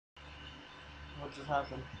What just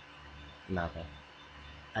happened? Nothing.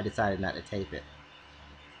 I decided not to tape it.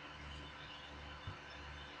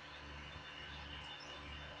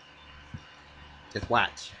 Just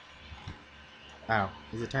watch. Oh,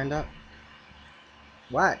 is it turned up?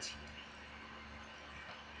 Watch.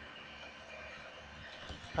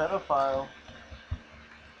 Pedophile.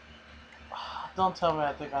 Don't tell me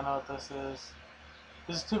I think I know what this is.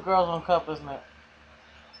 This is Two Girls, One Cup, isn't it?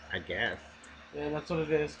 I guess. Yeah, that's what it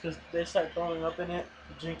is. Because they start throwing up in it,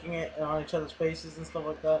 drinking it on each other's faces and stuff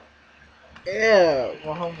like that. Ew.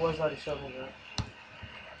 My homeboys already showed me that.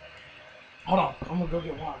 Hold on, I'm gonna go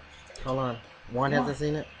get one. Hold on. Warren hasn't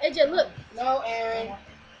seen it? AJ, look. No, Aaron.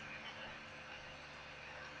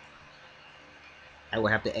 I will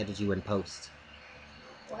have to edit you in post.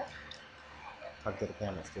 What? Talk to the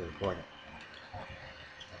camera still recording.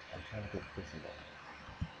 I'm trying to get the picture going.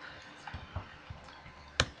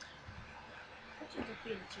 What you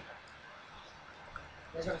defeated you?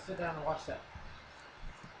 We're gonna sit down and watch that.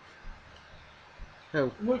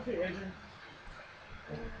 Who? Look at Adrian.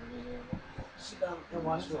 Sit down and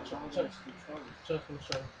watch the show. Check from the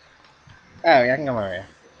show. Oh, yeah, I can come over here.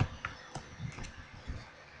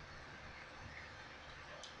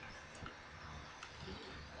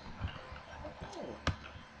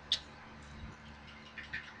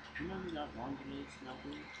 You know you got laundry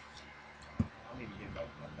snapping? I need to get back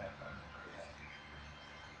to my backpack.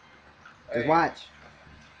 Just watch.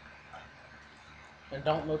 And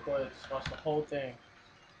don't look away. Just watch the whole thing.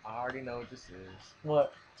 I already know what this is.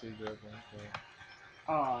 What? Two Girls, One Cup.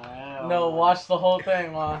 Oh, hell no, watch the whole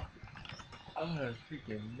thing, man. Oh, that's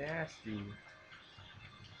freaking nasty.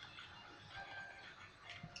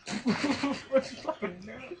 What's fucking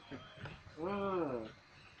nasty? You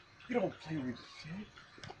don't play with shit.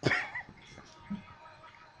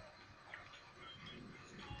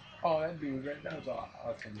 Oh, that dude right now is all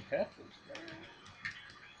some heifers, man.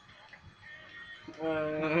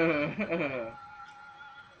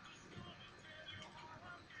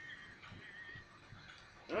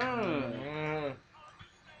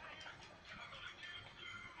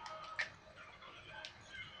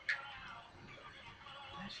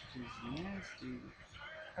 That's just nasty.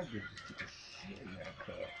 I could just take a shit in that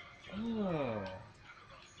cup.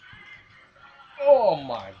 Oh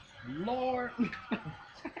my lord.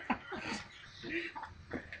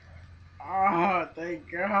 Oh, thank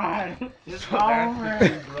God. It's over.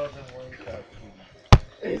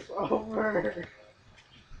 It's over.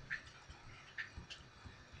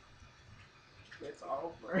 It's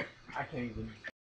over. I can't even